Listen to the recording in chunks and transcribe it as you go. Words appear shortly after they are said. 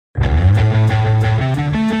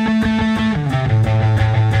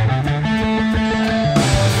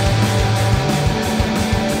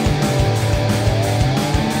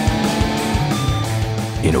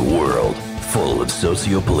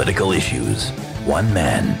socio-political issues. One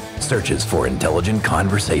man searches for intelligent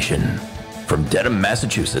conversation. From Dedham,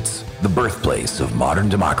 Massachusetts, the birthplace of modern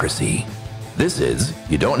democracy, this is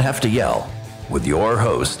You Don't Have to Yell, with your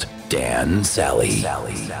host, Dan Sally.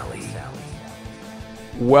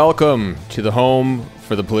 Welcome to the home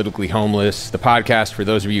for the politically homeless, the podcast for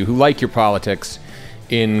those of you who like your politics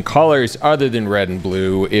in colors other than red and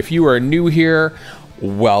blue. If you are new here,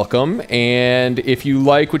 welcome. And if you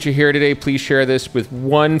like what you hear today, please share this with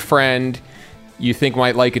one friend you think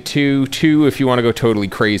might like it too. Two, if you want to go totally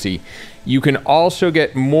crazy. You can also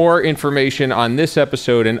get more information on this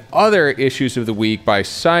episode and other issues of the week by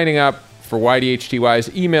signing up for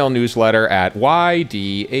YDHTY's email newsletter at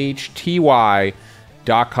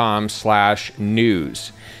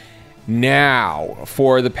ydhty.com/news. Now,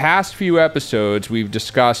 for the past few episodes, we've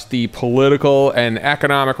discussed the political and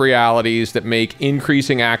economic realities that make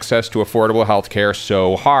increasing access to affordable healthcare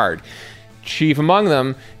so hard. Chief among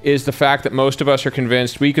them is the fact that most of us are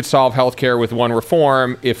convinced we could solve healthcare with one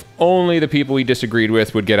reform if only the people we disagreed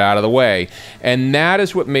with would get out of the way. And that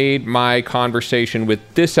is what made my conversation with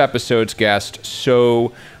this episode's guest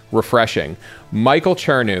so refreshing. Michael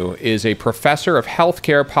Chernew is a professor of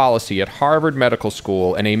healthcare policy at Harvard Medical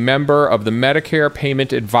School and a member of the Medicare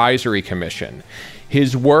Payment Advisory Commission.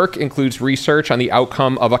 His work includes research on the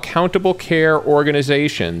outcome of accountable care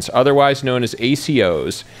organizations, otherwise known as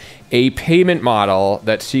ACOs, a payment model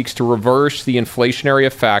that seeks to reverse the inflationary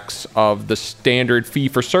effects of the standard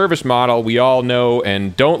fee-for-service model we all know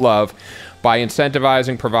and don't love by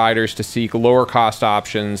incentivizing providers to seek lower-cost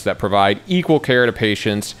options that provide equal care to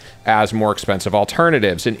patients as more expensive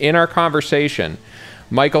alternatives. And in our conversation,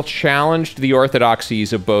 Michael challenged the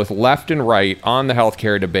orthodoxies of both left and right on the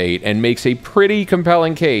healthcare debate and makes a pretty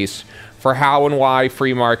compelling case for how and why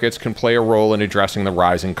free markets can play a role in addressing the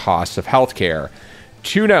rising costs of healthcare.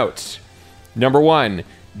 Two notes. Number one,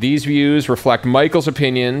 these views reflect Michael's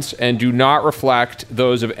opinions and do not reflect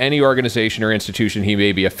those of any organization or institution he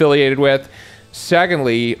may be affiliated with.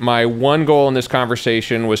 Secondly, my one goal in this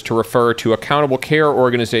conversation was to refer to accountable care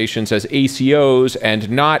organizations as ACOs and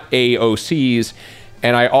not AOCs,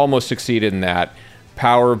 and I almost succeeded in that.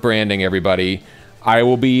 Power of branding, everybody. I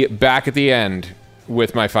will be back at the end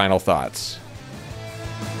with my final thoughts.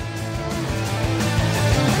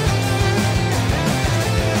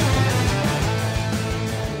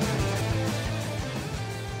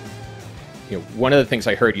 One of the things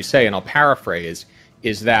I heard you say, and I'll paraphrase,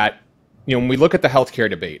 is that when we look at the healthcare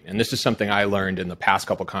debate, and this is something I learned in the past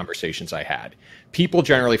couple conversations I had, people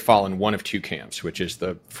generally fall in one of two camps, which is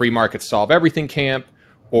the free market solve everything camp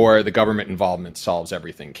or the government involvement solves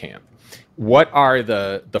everything camp. What are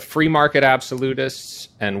the free market absolutists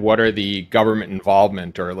and what are the government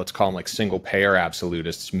involvement, or let's call them like single payer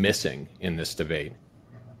absolutists, missing in this debate?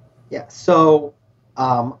 Yeah, so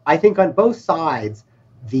I think on both sides,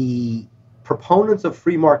 the proponents of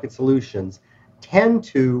free market solutions tend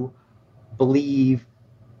to believe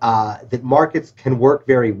that markets can work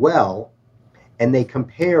very well, and they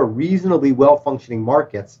compare reasonably well-functioning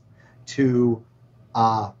markets to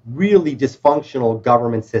really dysfunctional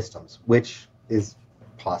government systems, which is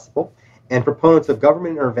possible. And proponents of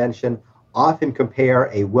government intervention often compare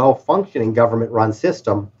a well-functioning government-run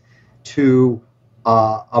system to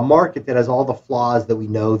a market that has all the flaws that we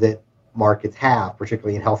know that markets have,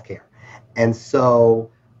 particularly in healthcare. And so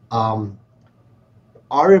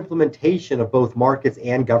our implementation of both markets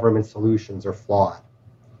and government solutions are flawed.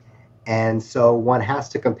 And so one has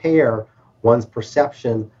to compare one's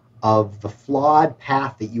perception of the flawed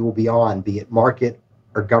path that you will be on, be it market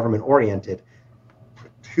or government oriented,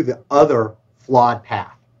 to the other flawed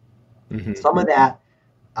path. Mm-hmm. Some of that,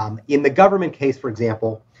 in the government case, for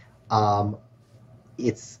example,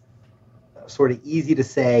 it's sort of easy to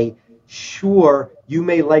say, sure, you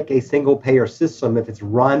may like a single payer system if it's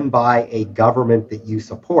run by a government that you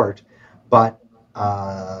support, but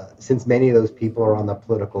since many of those people are on the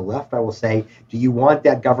political left, I will say, do you want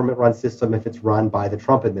that government-run system if it's run by the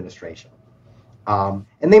Trump administration? And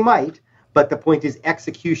they might, but the point is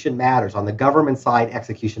execution matters. On the government side,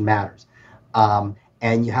 execution matters.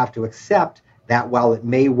 And you have to accept that while it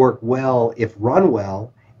may work well if run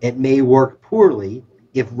well, it may work poorly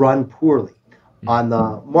if run poorly. On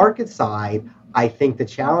the market side, I think the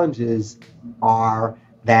challenges are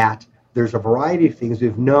that there's a variety of things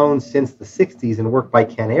we've known since the 60s and work by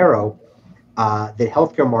Ken Arrow that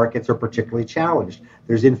healthcare markets are particularly challenged.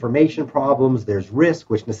 There's information problems, there's risk,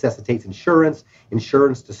 which necessitates insurance.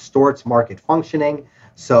 Insurance distorts market functioning.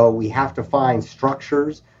 So we have to find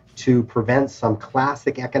structures to prevent some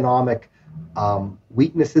classic economic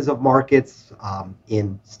weaknesses of markets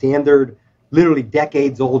in standard literally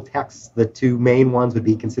decades-old texts. The two main ones would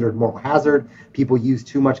be considered moral hazard. People use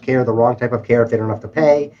too much care, the wrong type of care if they don't have to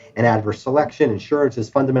pay, and adverse selection. Insurance is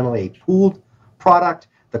fundamentally a pooled product.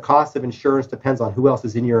 The cost of insurance depends on who else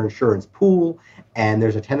is in your insurance pool, and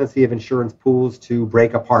there's a tendency of insurance pools to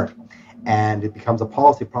break apart, and it becomes a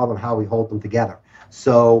policy problem how we hold them together.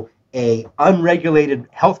 So a unregulated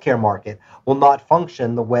healthcare market will not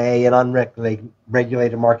function the way an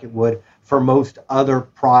unregulated market would for most other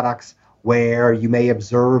products, where you may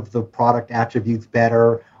observe the product attributes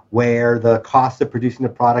better, where the cost of producing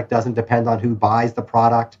the product doesn't depend on who buys the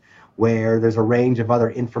product, where there's a range of other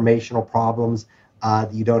informational problems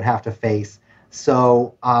that you don't have to face.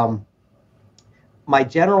 So my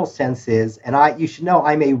general sense is, and you should know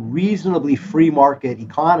I'm a reasonably free market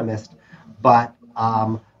economist, but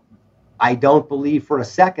I don't believe for a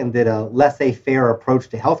second that a laissez-faire approach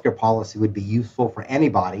to healthcare policy would be useful for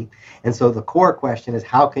anybody. And so the core question is,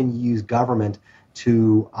 how can you use government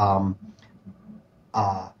to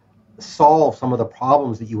solve some of the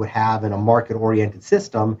problems that you would have in a market-oriented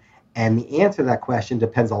system? And the answer to that question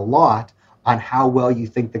depends a lot on how well you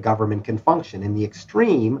think the government can function. In the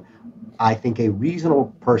extreme, I think a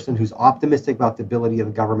reasonable person who's optimistic about the ability of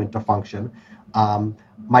the government to function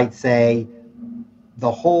might say, the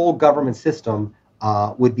whole government system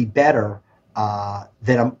would be better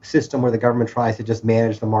than a system where the government tries to just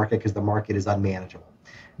manage the market because the market is unmanageable.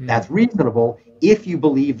 That's reasonable if you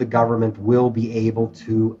believe the government will be able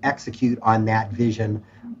to execute on that vision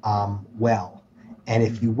well. And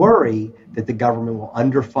if you worry that the government will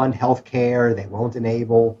underfund healthcare, they won't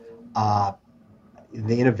enable the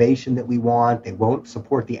innovation that we want, they won't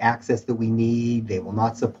support the access that we need, they will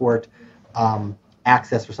not support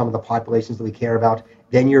access for some of the populations that we care about,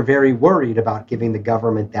 then you're very worried about giving the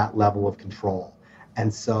government that level of control.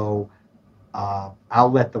 And so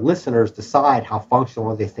I'll let the listeners decide how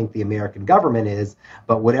functional they think the American government is,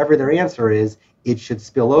 but whatever their answer is, it should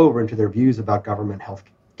spill over into their views about government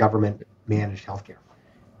managed healthcare.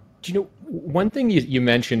 Do you know, one thing you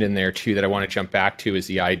mentioned in there too that I want to jump back to is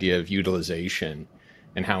the idea of utilization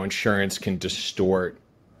and how insurance can distort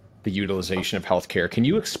the utilization of healthcare. Can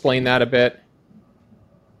you explain that a bit?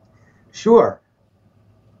 Sure.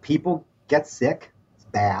 People get sick. It's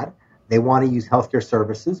bad. They want to use healthcare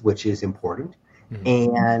services, which is important.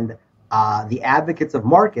 Mm-hmm. And the advocates of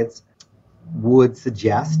markets would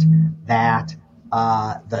suggest that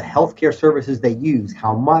the healthcare services they use,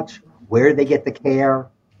 how much, where they get the care,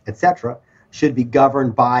 etc., should be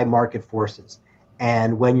governed by market forces.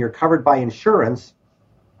 And when you're covered by insurance,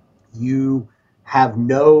 you have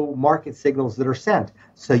no market signals that are sent.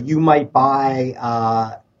 So you might buy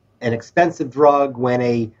an expensive drug when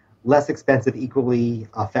a less expensive, equally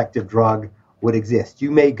effective drug would exist.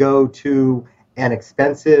 You may go to an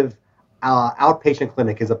expensive outpatient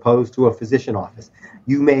clinic as opposed to a physician office.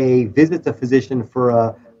 You may visit the physician for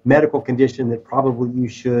a medical condition that probably you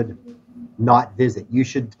should not visit.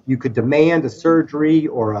 You could demand a surgery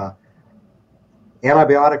or a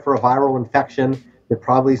antibiotic for a viral infection that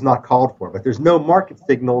probably is not called for, but there's no market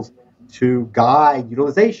signals to guide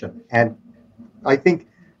utilization. And I think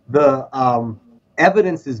the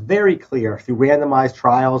evidence is very clear through randomized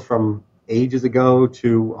trials from ages ago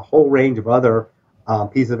to a whole range of other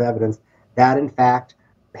pieces of evidence that, in fact,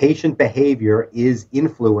 patient behavior is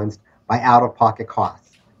influenced by out-of-pocket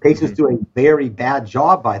costs. Patients do a very bad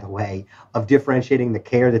job, by the way, of differentiating the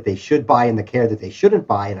care that they should buy and the care that they shouldn't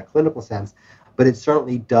buy in a clinical sense, but it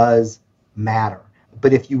certainly does matter.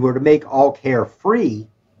 But if you were to make all care free,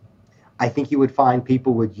 I think you would find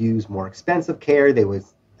people would use more expensive care, they would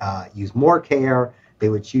use more care, they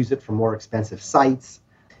would choose it from more expensive sites,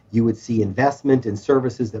 you would see investment in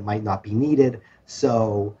services that might not be needed.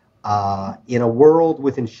 So in a world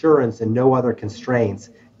with insurance and no other constraints,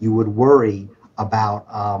 you would worry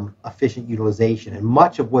about efficient utilization. And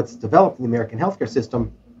much of what's developed in the American healthcare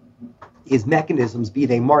system is mechanisms, be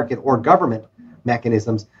they market or government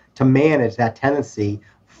mechanisms, to manage that tendency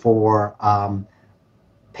for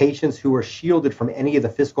patients who are shielded from any of the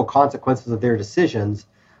fiscal consequences of their decisions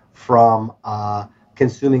from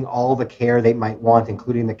consuming all the care they might want,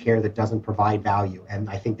 including the care that doesn't provide value. And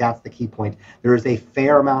I think that's the key point. There is a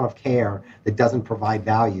fair amount of care that doesn't provide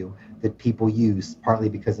value that people use, partly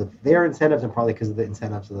because of their incentives and partly because of the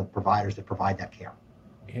incentives of the providers that provide that care.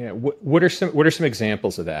 Yeah. What are some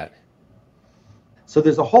examples of that? So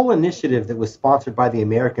there's a whole initiative that was sponsored by the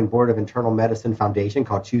American Board of Internal Medicine Foundation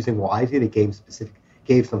called Choosing Wisely that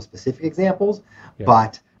gave some specific examples,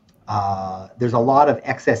 but there's a lot of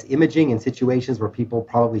excess imaging in situations where people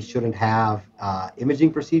probably shouldn't have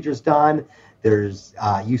imaging procedures done. There's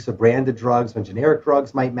use of branded drugs when generic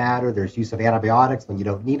drugs might matter. There's use of antibiotics when you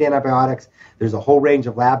don't need antibiotics. There's a whole range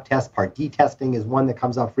of lab tests. Part D testing is one that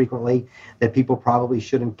comes up frequently that people probably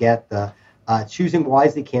shouldn't get. The Choosing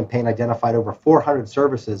Wisely campaign identified over 400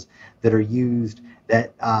 services that are used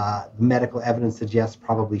that medical evidence suggests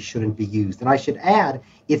probably shouldn't be used. And I should add,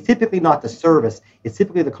 it's typically not the service. It's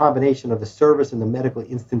typically the combination of the service and the medical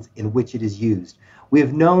instance in which it is used. We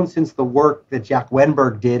have known since the work that Jack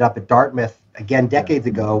Wenberg did up at Dartmouth, again, decades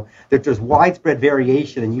ago, that there's widespread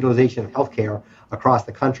variation in utilization of healthcare across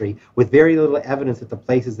the country, with very little evidence that the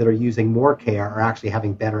places that are using more care are actually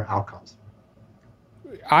having better outcomes.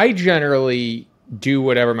 I generally do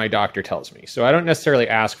whatever my doctor tells me. So I don't necessarily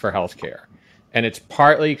ask for health care. And it's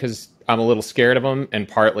partly because I'm a little scared of them, and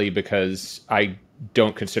partly because I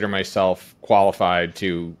don't consider myself qualified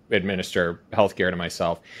to administer health care to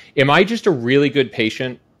myself. Am I just a really good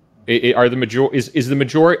patient? Are the majority is the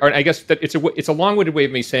majority? Or I guess that it's a long-winded way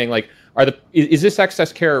of me saying, like, is this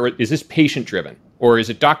excess care, or is this patient driven, or is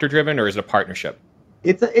it doctor driven, or is it a partnership?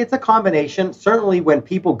 It's a combination. Certainly, when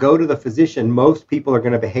people go to the physician, most people are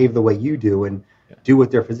going to behave the way you do and do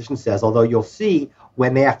what their physician says. Although you'll see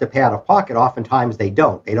when they have to pay out of pocket, oftentimes they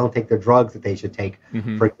don't. They don't take their drugs that they should take,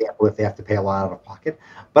 for example, if they have to pay a lot out of pocket.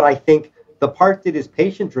 But I think the part that is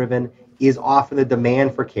patient-driven is often the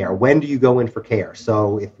demand for care. When do you go in for care?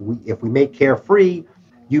 So if we make care free,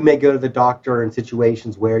 you may go to the doctor in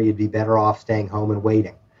situations where you'd be better off staying home and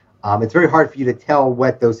waiting. It's very hard for you to tell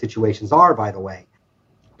what those situations are, by the way.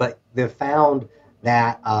 But they've found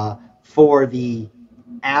that for the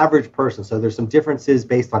average person, so there's some differences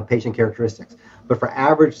based on patient characteristics, but for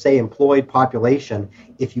average, say, employed population,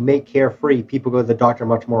 if you make care free, people go to the doctor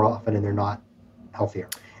much more often and they're not healthier.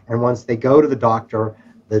 And once they go to the doctor,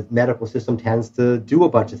 the medical system tends to do a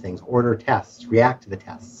bunch of things, order tests, react to the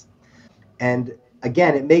tests. And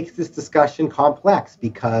again, it makes this discussion complex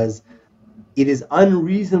because it is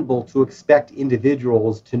unreasonable to expect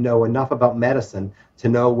individuals to know enough about medicine to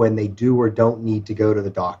know when they do or don't need to go to the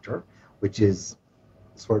doctor, which is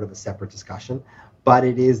sort of a separate discussion. But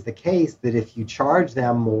it is the case that if you charge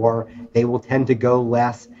them more, they will tend to go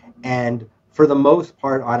less. And for the most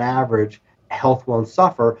part, on average, health won't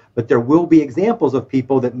suffer. But there will be examples of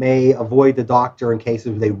people that may avoid the doctor in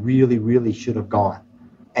cases where they really, really should have gone.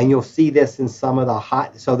 And you'll see this in some of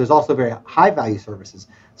the so there's also very high value services,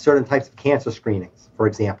 certain types of cancer screenings, for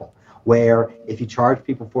example, where if you charge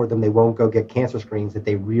people for them, they won't go get cancer screenings that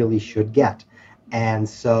they really should get. And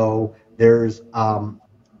so there's, on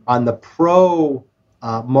the pro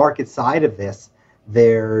market side of this,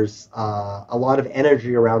 there's a lot of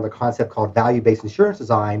energy around the concept called value-based insurance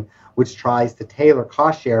design, which tries to tailor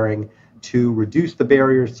cost sharing to reduce the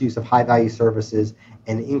barriers to use of high-value services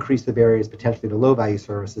and increase the barriers potentially to low-value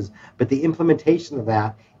services. But the implementation of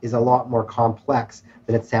that is a lot more complex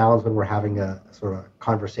than it sounds when we're having a sort of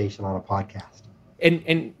conversation on a podcast.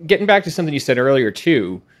 And getting back to something you said earlier,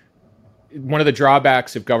 too, one of the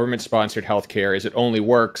drawbacks of government-sponsored healthcare is it only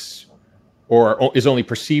works or is only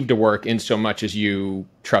perceived to work in so much as you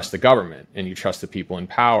trust the government and you trust the people in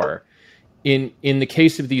power. In the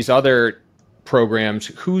case of these other programs,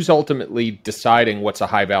 who's ultimately deciding what's a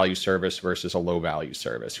high-value service versus a low-value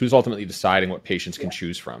service? Who's ultimately deciding what patients can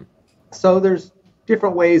choose from? So there's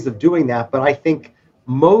different ways of doing that, but I think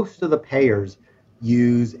most of the payers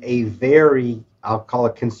use a very, I'll call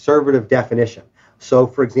it, conservative definition. So,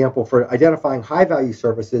 for example, for identifying high-value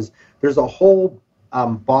services, there's a whole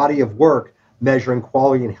body of work measuring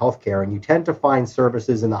quality in healthcare, and you tend to find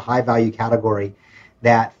services in the high-value category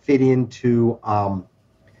that fit into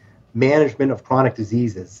management of chronic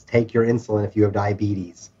diseases. Take your insulin if you have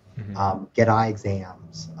diabetes, get eye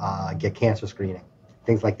exams, get cancer screening,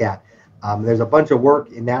 things like that. There's a bunch of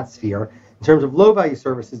work in that sphere. In terms of low-value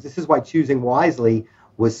services, this is why Choosing Wisely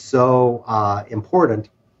was so important,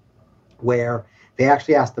 where they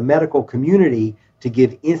actually asked the medical community to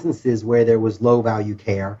give instances where there was low-value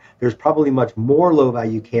care. There's probably much more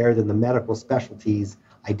low-value care than the medical specialties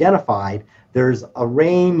identified. There's a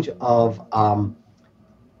range of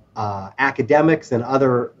academics and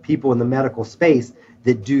other people in the medical space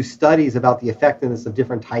that do studies about the effectiveness of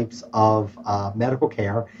different types of medical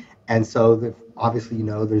care. And so obviously,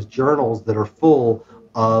 there's journals that are full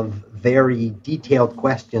of very detailed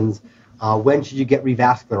questions. When should you get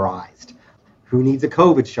revascularized? Who needs a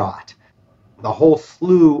COVID shot? The whole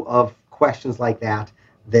slew of questions like that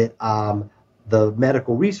the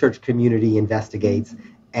medical research community investigates,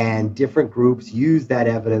 and different groups use that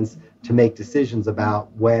evidence to make decisions about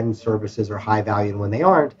when services are high value and when they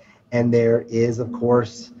aren't. And there is, of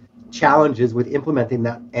course, challenges with implementing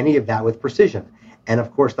any of that with precision. And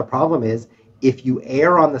of course, the problem is if you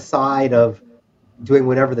err on the side of doing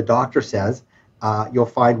whatever the doctor says, you'll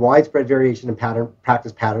find widespread variation in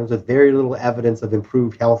practice patterns with very little evidence of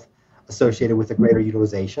improved health associated with a greater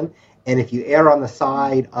utilization. And if you err on the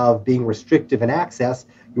side of being restrictive in access,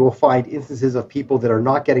 you will find instances of people that are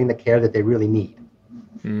not getting the care that they really need.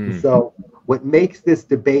 So what makes this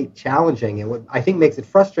debate challenging and what I think makes it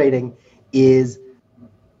frustrating is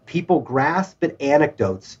people grasp at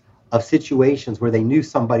anecdotes of situations where they knew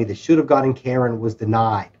somebody that should have gotten care and was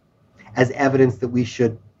denied as evidence that we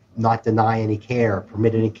should not deny any care,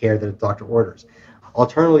 permit any care that a doctor orders.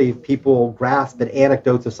 Alternatively, people grasp at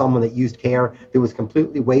anecdotes of someone that used care that was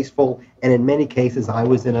completely wasteful. And in many cases, I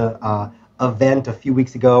was in a event a few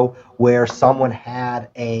weeks ago where someone had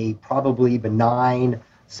a probably benign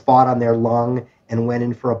spot on their lung and went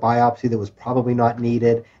in for a biopsy that was probably not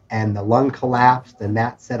needed, and the lung collapsed, and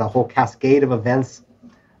that set a whole cascade of events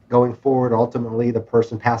going forward. Ultimately, the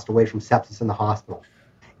person passed away from sepsis in the hospital.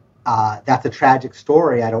 That's a tragic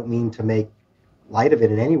story. I don't mean to make light of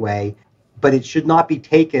it in any way, but it should not be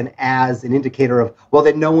taken as an indicator of, well,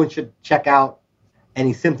 then no one should check out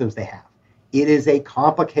any symptoms they have. It is a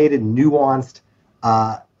complicated, nuanced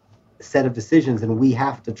set of decisions, and we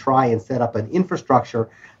have to try and set up an infrastructure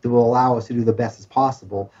that will allow us to do the best as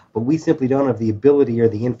possible. But we simply don't have the ability or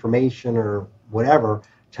the information or whatever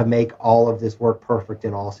to make all of this work perfect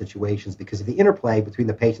in all situations because of the interplay between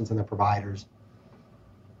the patients and the providers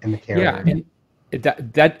and the care. Yeah, and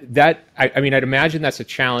I mean, I'd imagine that's a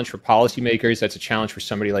challenge for policymakers. That's a challenge for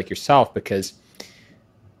somebody like yourself, because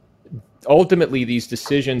ultimately these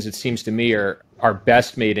decisions, it seems to me, are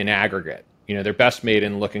best made in aggregate. You know, they're best made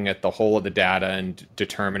in looking at the whole of the data and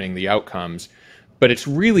determining the outcomes. But it's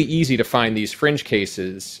really easy to find these fringe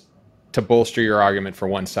cases to bolster your argument for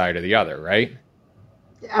one side or the other, right?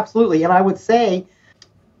 Absolutely. And I would say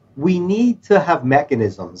we need to have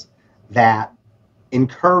mechanisms that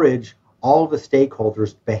encourage all the stakeholders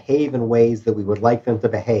to behave in ways that we would like them to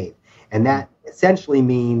behave. And that essentially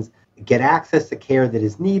means get access to care that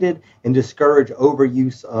is needed and discourage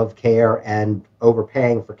overuse of care and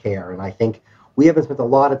overpaying for care. And I think we haven't spent a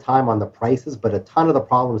lot of time on the prices, but a ton of the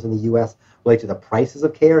problems in the U.S. relate to the prices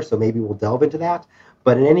of care, so maybe we'll delve into that.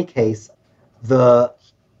 But in any case, the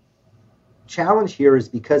challenge here is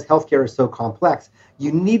because healthcare is so complex,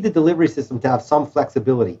 you need the delivery system to have some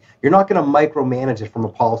flexibility. You're not going to micromanage it from a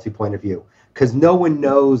policy point of view because no one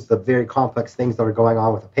knows the very complex things that are going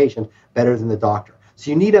on with a patient better than the doctor. So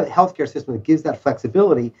you need a healthcare system that gives that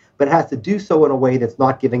flexibility, but it has to do so in a way that's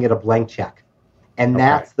not giving it a blank check. And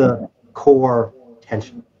that's the core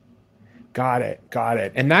tension. Got it.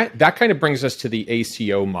 And that kind of brings us to the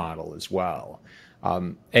ACO model as well.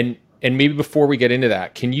 And maybe before we get into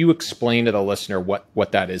that, can you explain to the listener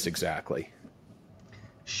what that is exactly?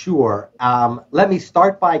 Sure. Let me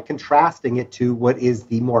start by contrasting it to what is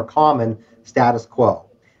the more common status quo.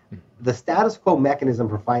 The status quo mechanism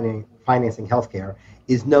for financing healthcare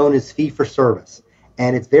is known as fee-for-service,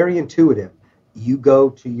 and it's very intuitive. You go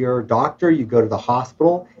to your doctor, you go to the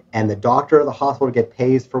hospital, and the doctor or the hospital gets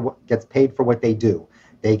paid for what they do.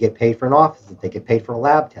 They get paid for an office visit, they get paid for a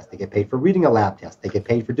lab test, they get paid for reading a lab test, they get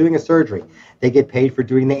paid for doing a surgery, they get paid for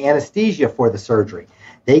doing the anesthesia for the surgery,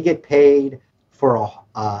 they get paid for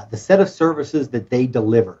the set of services that they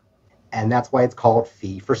deliver, and that's why it's called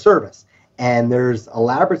fee-for-service. And there's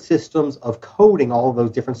elaborate systems of coding all of those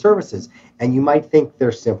different services. And you might think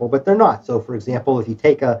they're simple, but they're not. So, for example, if you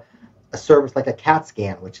take a service like a CAT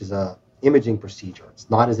scan, which is a imaging procedure, it's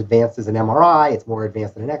not as advanced as an MRI, it's more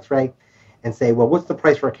advanced than an X-ray, and say, well, what's the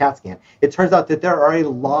price for a CAT scan? It turns out that there are a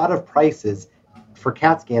lot of prices for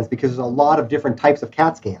CAT scans because there's a lot of different types of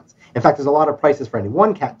CAT scans. In fact, there's a lot of prices for any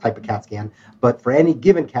one type of CAT scan, but for any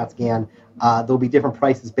given CAT scan, there'll be different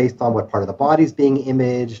prices based on what part of the body is being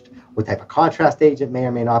imaged, what type of contrast agent may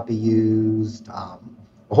or may not be used, a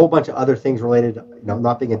whole bunch of other things related.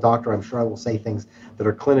 Not being a doctor, I'm sure I will say things that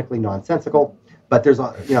are clinically nonsensical, but there's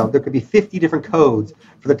there could be 50 different codes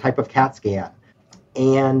for the type of CAT scan.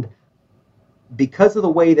 And because of the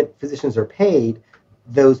way that physicians are paid,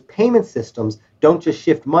 those payment systems don't just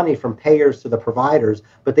shift money from payers to the providers,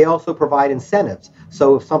 but they also provide incentives.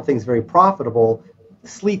 So if something's very profitable,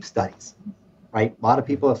 sleep studies, right? A lot of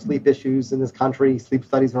people have sleep issues in this country. Sleep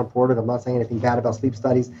studies are important. I'm not saying anything bad about sleep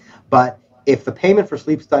studies, but if the payment for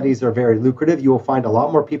sleep studies are very lucrative, you will find a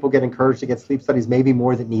lot more people get encouraged to get sleep studies, maybe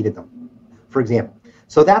more than needed them, for example.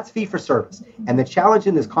 So that's fee for service. And the challenge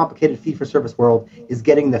in this complicated fee for service world is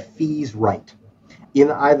getting the fees right in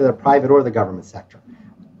either the private or the government sector.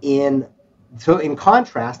 So in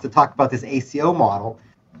contrast, to talk about this ACO model,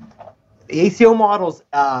 the ACO model's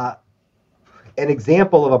an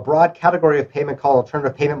example of a broad category of payment called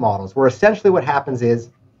alternative payment models, where essentially what happens is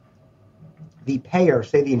the payer,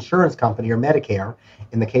 say the insurance company or Medicare,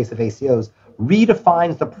 in the case of ACOs,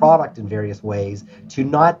 redefines the product in various ways to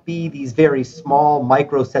not be these very small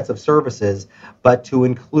micro sets of services, but to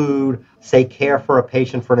include, say, care for a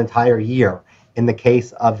patient for an entire year in the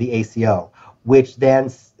case of the ACO, which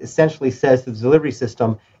then essentially says to the delivery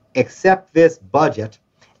system, accept this budget,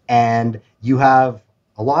 and you have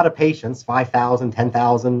a lot of patients, 5,000,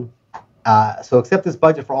 10,000. So accept this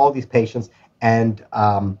budget for all these patients, and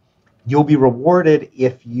you'll be rewarded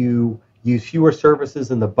if you use fewer services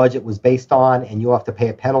than the budget was based on, and you'll have to pay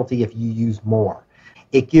a penalty if you use more.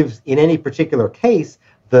 It gives, in any particular case,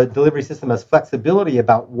 the delivery system has flexibility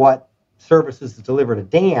about what services to deliver to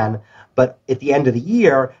Dan, but at the end of the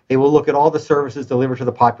year, they will look at all the services delivered to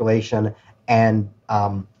the population and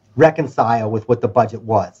reconcile with what the budget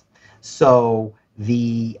was. So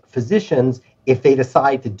the physicians, if they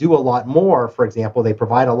decide to do a lot more, for example, they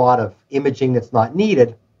provide a lot of imaging that's not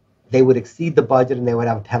needed, they would exceed the budget and they would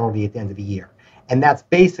have a penalty at the end of the year. And that's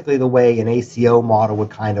basically the way an ACO model would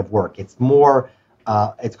kind of work. It's more,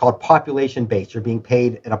 it's called population-based. You're being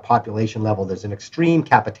paid at a population level. There's an extreme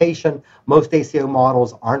capitation. Most ACO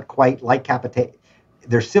models aren't quite like capitation.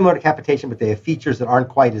 They're similar to capitation, but they have features that aren't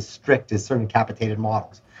quite as strict as certain capitated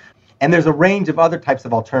models. And there's a range of other types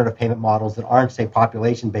of alternative payment models that aren't, say,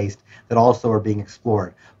 population-based that also are being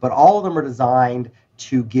explored. But all of them are designed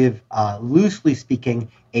to give, loosely speaking,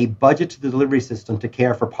 a budget to the delivery system to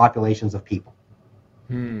care for populations of people,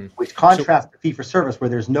 which contrasts to fee-for-service where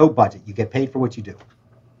there's no budget. You get paid for what you do.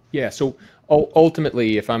 Yeah, so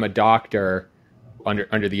ultimately, if I'm a doctor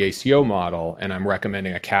under the ACO model and I'm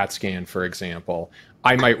recommending a CAT scan, for example,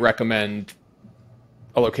 I might recommend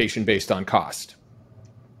a location based on cost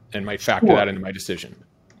and might factor that into my decision.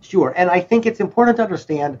 Sure, and I think it's important to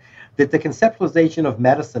understand that the conceptualization of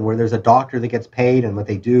medicine, where there's a doctor that gets paid and what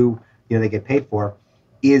they do, they get paid for,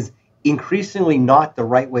 is increasingly not the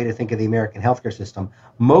right way to think of the American healthcare system.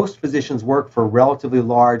 Most physicians work for relatively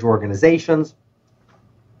large organizations,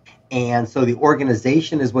 and so the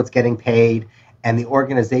organization is what's getting paid, and the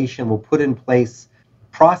organization will put in place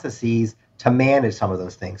processes to manage some of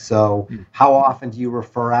those things. So how often do you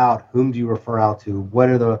refer out? Whom do you refer out to? What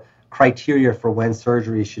are the criteria for when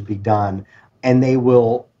surgery should be done? And they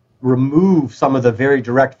will remove some of the very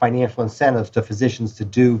direct financial incentives to physicians to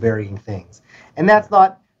do varying things. And that's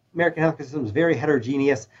not, American healthcare system is very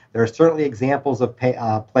heterogeneous. There are certainly examples of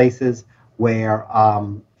places where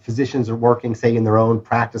physicians are working, say, in their own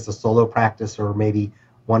practice, a solo practice, or maybe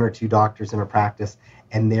one or two doctors in a practice,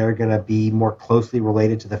 and they're going to be more closely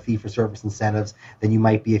related to the fee-for-service incentives than you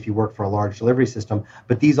might be if you work for a large delivery system.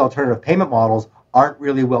 But these alternative payment models aren't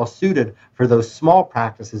really well suited for those small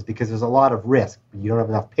practices because there's a lot of risk. You don't have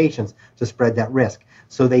enough patients to spread that risk.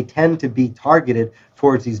 So they tend to be targeted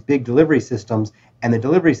towards these big delivery systems, and the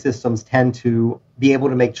delivery systems tend to be able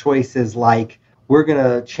to make choices like, we're going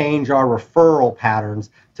to change our referral patterns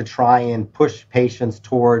to try and push patients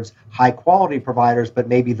towards high-quality providers, but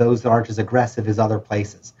maybe those that aren't as aggressive as other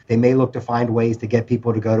places. They may look to find ways to get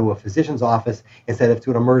people to go to a physician's office instead of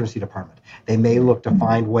to an emergency department. They may look to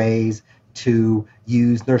find ways to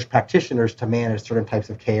use nurse practitioners to manage certain types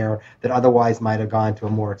of care that otherwise might have gone to a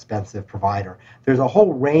more expensive provider. There's a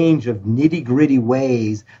whole range of nitty-gritty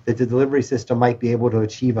ways that the delivery system might be able to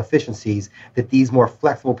achieve efficiencies that these more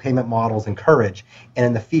flexible payment models encourage. And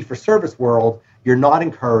in the fee-for-service world, you're not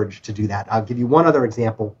encouraged to do that. I'll give you one other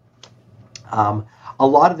example. A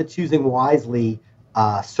lot of the Choosing Wisely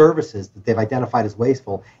services that they've identified as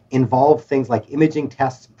wasteful involve things like imaging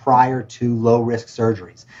tests prior to low-risk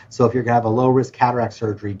surgeries. So if you're going to have a low-risk cataract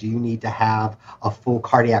surgery, do you need to have a full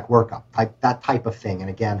cardiac workup, that type of thing? And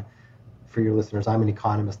again, for your listeners, I'm an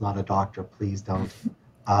economist, not a doctor. Please don't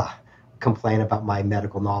complain about my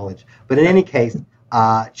medical knowledge. But in any case,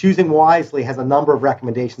 Choosing Wisely has a number of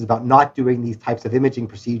recommendations about not doing these types of imaging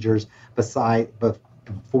procedures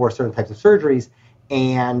before certain types of surgeries.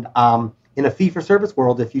 And in a fee-for-service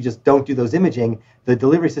world, if you just don't do those imaging, the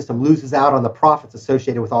delivery system loses out on the profits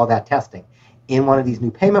associated with all that testing. In one of these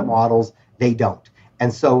new payment models, they don't.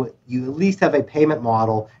 And so you at least have a payment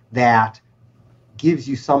model that gives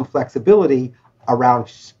you some flexibility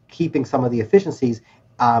around keeping some of the efficiencies.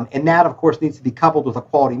 And that, of course, needs to be coupled with a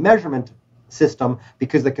quality measurement system,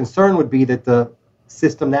 because the concern would be that the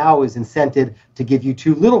system now is incented to give you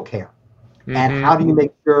too little care. Mm-hmm. And how do you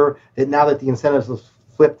make sure that now that the incentives have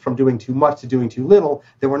flipped from doing too much to doing too little,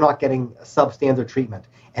 that we're not getting substandard treatment?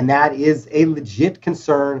 And that is a legit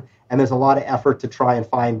concern, and there's a lot of effort to try and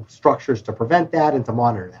find structures to prevent that and to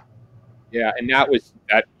monitor that. Yeah, and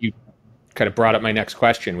that you kind of brought up my next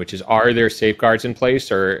question, which is, are there safeguards in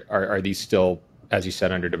place, or are these still, as you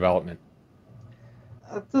said, under development?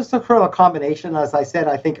 This is sort of a combination. As I said,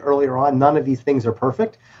 I think earlier on, none of these things are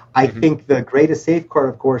perfect. I think the greatest safeguard,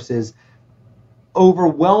 of course, is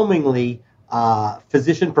overwhelmingly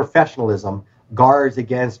physician professionalism guards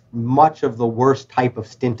against much of the worst type of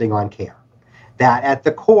stinting on care. That at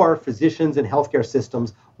the core, physicians and healthcare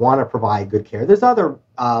systems want to provide good care. There's other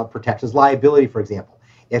protections, liability, for example.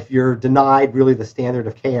 If you're denied really the standard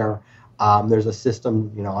of care, there's a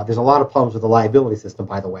system, there's a lot of problems with the liability system,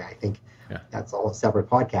 by the way. I think that's all a separate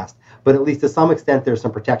podcast. But at least to some extent, there's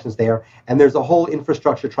some protections there. And there's a whole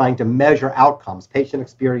infrastructure trying to measure outcomes, patient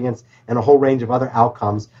experience, and a whole range of other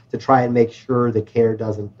outcomes to try and make sure the care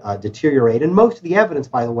doesn't deteriorate. And most of the evidence,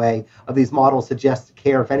 by the way, of these models suggests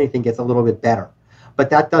care, if anything, gets a little bit better. But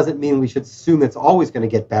that doesn't mean we should assume it's always going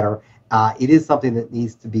to get better. It is something that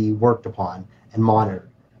needs to be worked upon and monitored.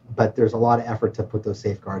 But there's a lot of effort to put those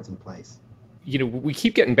safeguards in place. What we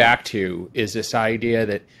keep getting back to is this idea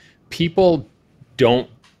that people don't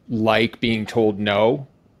like being told no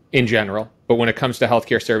in general, but when it comes to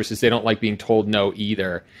healthcare services, they don't like being told no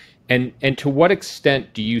either. And to what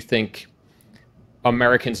extent do you think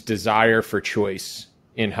Americans' desire for choice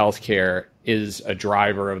in healthcare is a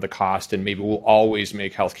driver of the cost and maybe will always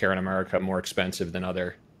make healthcare in America more expensive than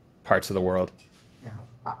other parts of the world?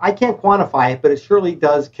 I can't quantify it, but it surely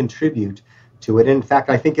does contribute to it. In fact,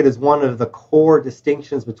 I think it is one of the core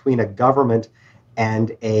distinctions between a government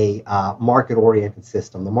and a market-oriented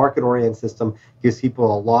system. The market-oriented system gives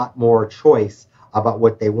people a lot more choice about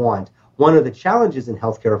what they want. One of the challenges in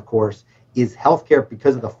healthcare, of course, is healthcare,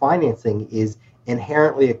 because of the financing, is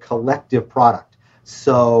inherently a collective product.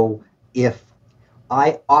 So if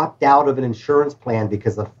I opt out of an insurance plan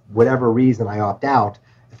because of whatever reason I opt out,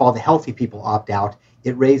 if all the healthy people opt out,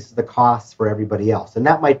 it raises the costs for everybody else. And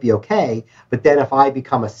that might be okay, but then if I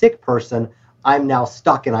become a sick person, I'm now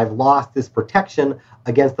stuck and I've lost this protection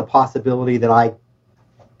against the possibility that I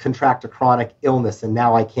contract a chronic illness, and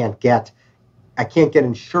now I can't get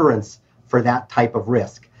insurance for that type of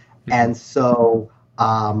risk. And so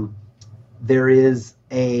there is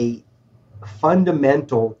a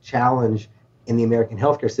fundamental challenge in the American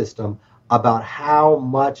healthcare system about how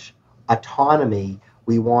much autonomy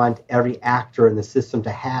we want every actor in the system to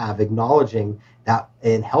have, acknowledging that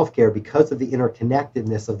in healthcare, because of the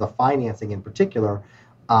interconnectedness of the financing in particular,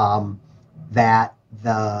 that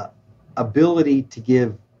the ability to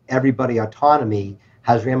give everybody autonomy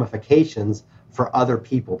has ramifications for other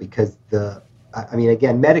people. Because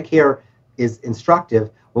again, Medicare is instructive.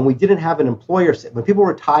 When we didn't have an employer, when people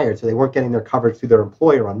were retired, so they weren't getting their coverage through their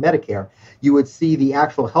employer on Medicare, you would see the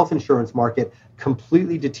actual health insurance market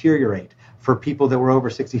completely deteriorate for people that were over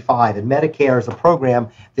 65. And Medicare is a program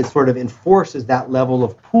that sort of enforces that level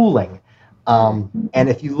of pooling. And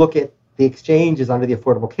if you look at the exchanges under the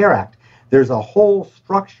Affordable Care Act, there's a whole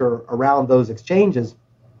structure around those exchanges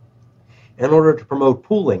in order to promote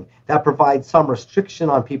pooling. That provides some restriction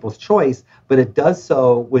on people's choice, but it does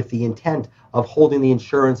so with the intent of holding the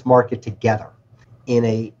insurance market together in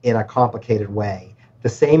a complicated way. The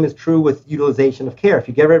same is true with utilization of care. If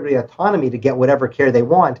you give everybody autonomy to get whatever care they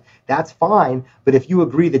want, that's fine. But if you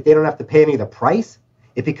agree that they don't have to pay any of the price,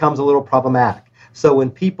 it becomes a little problematic. So when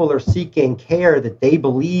people are seeking care that they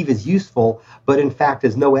believe is useful, but in fact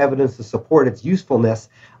there's no evidence to support its usefulness,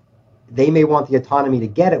 they may want the autonomy to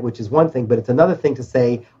get it, which is one thing, but it's another thing to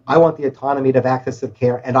say, I want the autonomy to have access to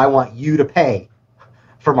care, and I want you to pay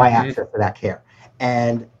for my access to that care.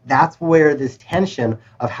 And that's where this tension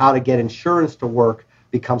of how to get insurance to work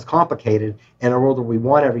becomes complicated in a world where we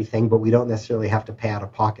want everything, but we don't necessarily have to pay out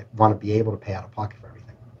of pocket, want to be able to pay out of pocket for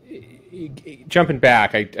everything. Jumping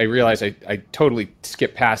back, I realize I totally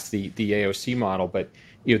skipped past the AOC model, but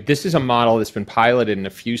this is a model that's been piloted in a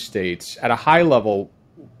few states. At a high level,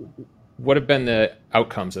 what have been the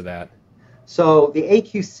outcomes of that? So the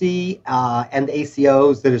AQC and the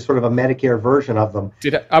ACOs, that is sort of a Medicare version of them.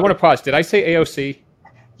 I want to pause. Did I say AOC?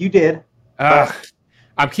 You did.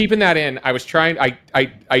 I'm keeping that in. I was trying.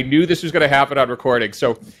 I knew this was going to happen on recording.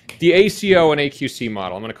 So the ACO and AQC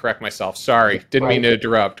model. I'm going to correct myself. Sorry, didn't mean to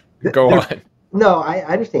interrupt. Go on. No, I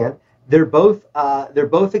understand. They're both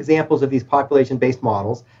examples of these population-based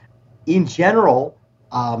models. In general,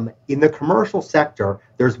 in the commercial sector,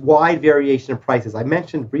 there's wide variation in prices. I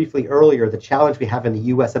mentioned briefly earlier the challenge we have in the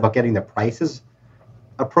U.S. about getting the prices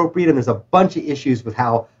appropriate, and there's a bunch of issues with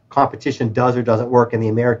how competition does or doesn't work in the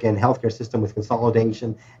American healthcare system with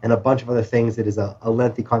consolidation and a bunch of other things that is a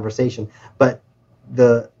lengthy conversation. But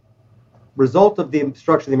the result of the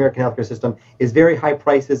structure of the American healthcare system is very high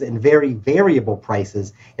prices and very variable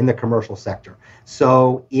prices in the commercial sector.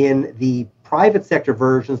 So in the private sector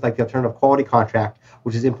versions like the Alternative Quality Contract,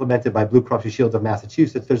 which is implemented by Blue Cross Blue Shield of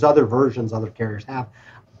Massachusetts, there's other versions other carriers have.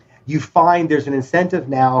 You find there's an incentive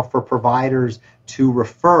now for providers to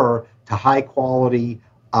refer to high quality,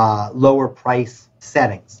 lower price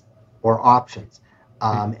settings or options.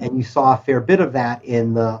 And you saw a fair bit of that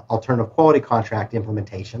in the Alternative Quality Contract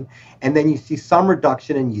implementation. And then you see some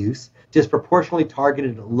reduction in use, disproportionately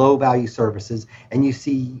targeted at low value services, and you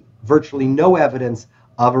see virtually no evidence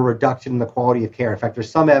of a reduction in the quality of care. In fact,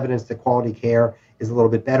 there's some evidence that quality care is a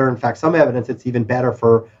little bit better. In fact, some evidence it's even better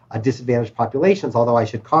for disadvantaged populations, although I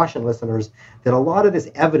should caution listeners that a lot of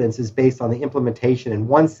this evidence is based on the implementation in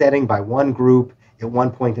one setting by one group at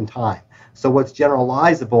one point in time. So what's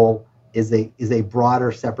generalizable is a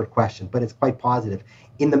broader separate question, but it's quite positive.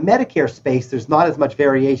 In the Medicare space, there's not as much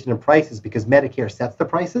variation in prices because Medicare sets the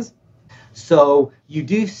prices. So you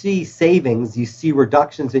do see savings, you see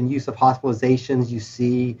reductions in use of hospitalizations, you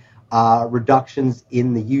see reductions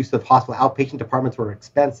in the use of hospital outpatient departments where are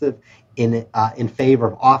expensive in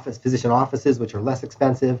favor of physician offices, which are less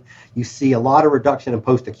expensive. You see a lot of reduction in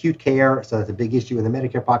post-acute care, so that's a big issue in the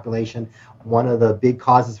Medicare population. One of the big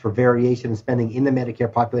causes for variation in spending in the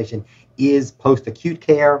Medicare population is post-acute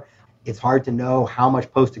care. It's hard to know how much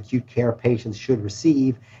post-acute care patients should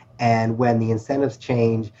receive. And when the incentives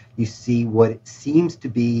change, you see what it seems to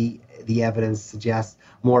be, the evidence suggests,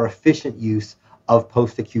 more efficient use of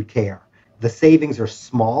post-acute care. The savings are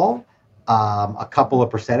small, a couple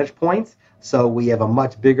of percentage points. So we have a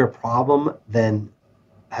much bigger problem than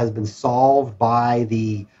has been solved by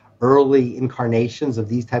the early incarnations of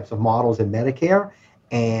these types of models in Medicare.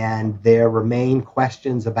 And there remain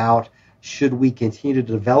questions about should we continue to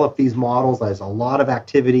develop these models. There's a lot of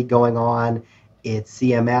activity going on at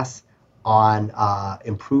CMS on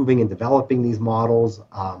improving and developing these models,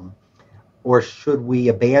 or should we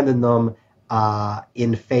abandon them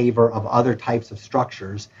in favor of other types of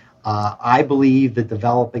structures? I believe that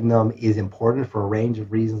developing them is important for a range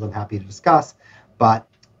of reasons I'm happy to discuss, but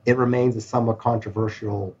it remains a somewhat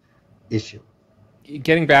controversial issue.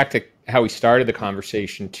 Getting back to how we started the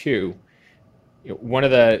conversation too, one of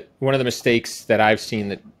the mistakes that I've seen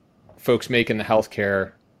that folks make in the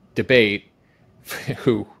healthcare debate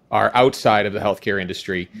who are outside of the healthcare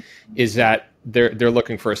industry is that they're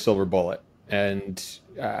looking for a silver bullet. And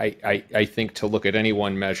I think to look at any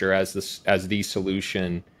one measure as the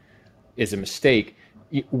solution is a mistake.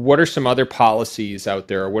 What are some other policies out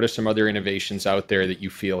there, or what are some other innovations out there that you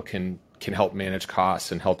feel can help manage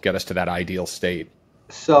costs and help get us to that ideal state?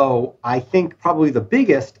 So I think probably the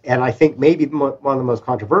biggest, and I think maybe one of the most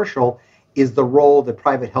controversial, is the role that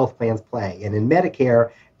private health plans play. And in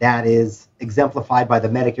Medicare, that is exemplified by the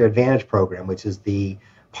Medicare Advantage program, which is the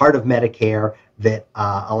part of Medicare that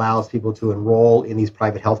allows people to enroll in these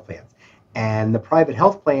private health plans. And the private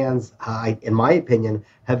health plans, in my opinion,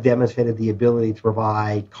 have demonstrated the ability to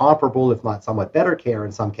provide comparable, if not somewhat better care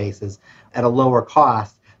in some cases, at a lower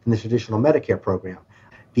cost than the traditional Medicare program.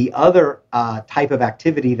 The other type of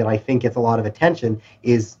activity that I think gets a lot of attention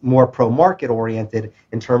is more pro-market oriented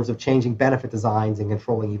in terms of changing benefit designs and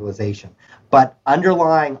controlling utilization. But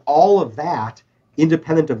underlying all of that,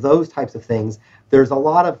 independent of those types of things, there's a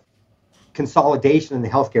lot of consolidation in the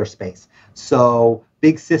healthcare space. So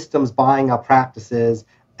big systems buying up practices,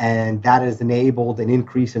 and that has enabled an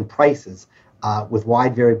increase in prices with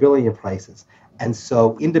wide variability in prices. And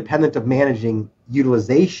so independent of managing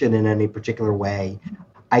utilization in any particular way,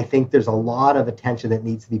 I think there's a lot of attention that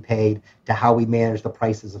needs to be paid to how we manage the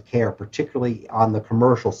prices of care, particularly on the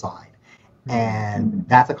commercial side. And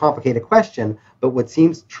that's a complicated question, but what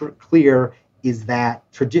seems clear is that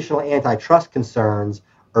traditional antitrust concerns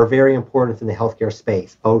are very important in the healthcare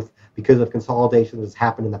space, both because of consolidation that has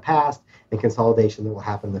happened in the past and consolidation that will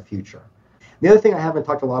happen in the future. The other thing I haven't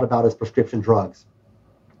talked a lot about is prescription drugs.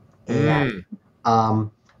 And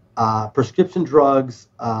prescription drugs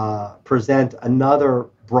present another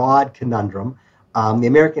broad conundrum. The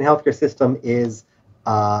American healthcare system is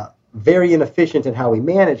very inefficient in how we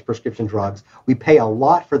manage prescription drugs. We pay a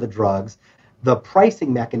lot for the drugs. The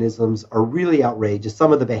pricing mechanisms are really outrageous.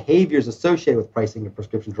 Some of the behaviors associated with pricing of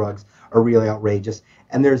prescription drugs are really outrageous.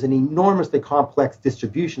 And there's an enormously complex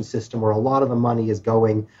distribution system where a lot of the money is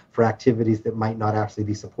going for activities that might not actually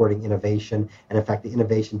be supporting innovation. And in fact, the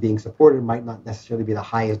innovation being supported might not necessarily be the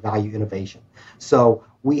highest value innovation. So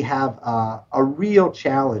we have a real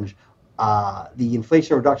challenge. The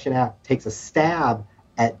Inflation Reduction Act takes a stab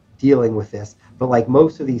at dealing with this. But like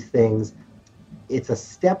most of these things, it's a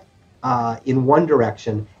step in one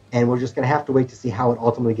direction, and we're just going to have to wait to see how it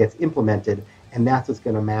ultimately gets implemented, and that's what's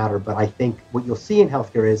going to matter. But I think what you'll see in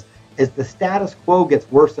healthcare is, as the status quo gets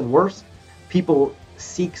worse and worse, people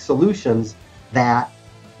seek solutions that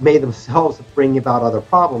may themselves bring about other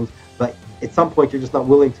problems, but at some point you're just not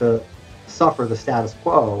willing to suffer the status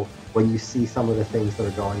quo when you see some of the things that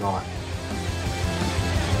are going on.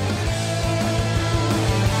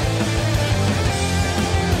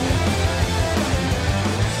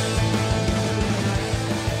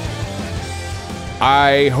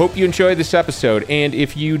 I hope you enjoyed this episode, and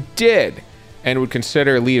if you did and would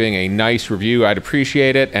consider leaving a nice review, I'd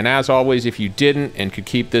appreciate it. And as always, if you didn't and could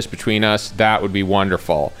keep this between us, that would be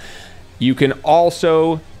wonderful. You can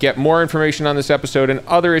also get more information on this episode and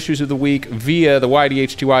other issues of the week via the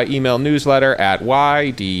YDHTY email newsletter at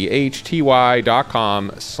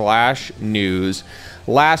ydhty.com/news.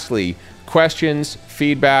 Lastly, questions,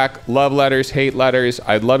 feedback, love letters, hate letters,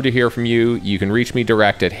 I'd love to hear from you. You can reach me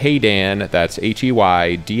direct at heydan, that's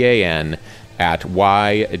HEYDAN, at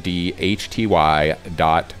ydhty.com.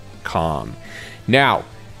 Now,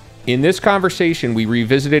 in this conversation, we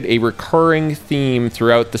revisited a recurring theme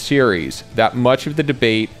throughout the series, that much of the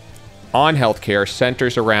debate on healthcare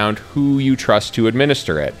centers around who you trust to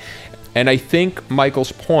administer it. And I think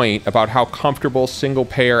Michael's point about how comfortable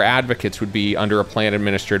single-payer advocates would be under a plan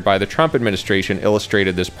administered by the Trump administration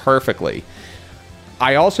illustrated this perfectly.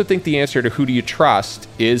 I also think the answer to who do you trust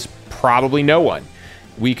is probably no one.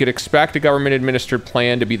 We could expect a government-administered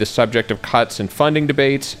plan to be the subject of cuts and funding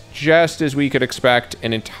debates, just as we could expect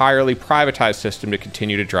an entirely privatized system to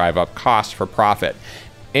continue to drive up costs for profit.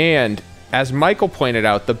 And as Michael pointed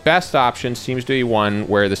out, the best option seems to be one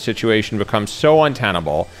where the situation becomes so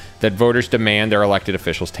untenable that voters demand their elected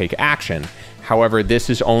officials take action. However, this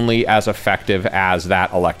is only as effective as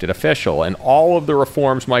that elected official. And all of the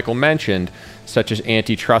reforms Michael mentioned, such as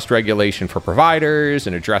antitrust regulation for providers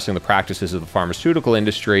and addressing the practices of the pharmaceutical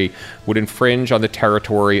industry, would infringe on the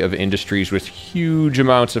territory of industries with huge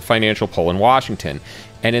amounts of financial pull in Washington.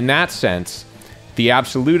 And in that sense, the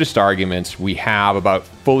absolutist arguments we have about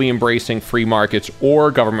fully embracing free markets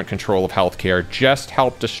or government control of healthcare just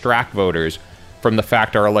help distract voters from the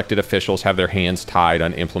fact our elected officials have their hands tied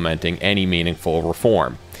on implementing any meaningful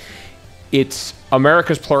reform. It's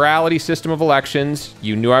America's plurality system of elections,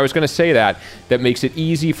 you knew I was going to say that makes it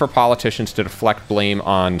easy for politicians to deflect blame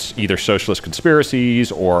on either socialist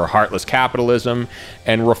conspiracies or heartless capitalism,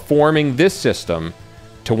 and reforming this system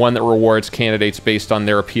to one that rewards candidates based on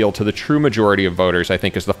their appeal to the true majority of voters, I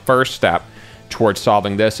think is the first step towards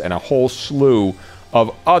solving this and a whole slew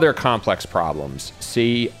of other complex problems.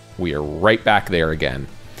 See, we are right back there again.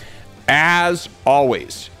 As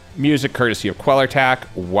always, music courtesy of Quellertac.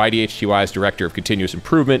 YDHTY's Director of Continuous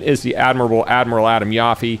Improvement is the Admirable Admiral Adam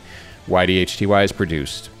Yaffe. YDHTY is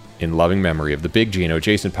produced in loving memory of the Big Gino,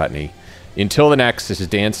 Jason Putney. Until the next, this is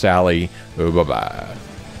Dan Sally. Bye-bye.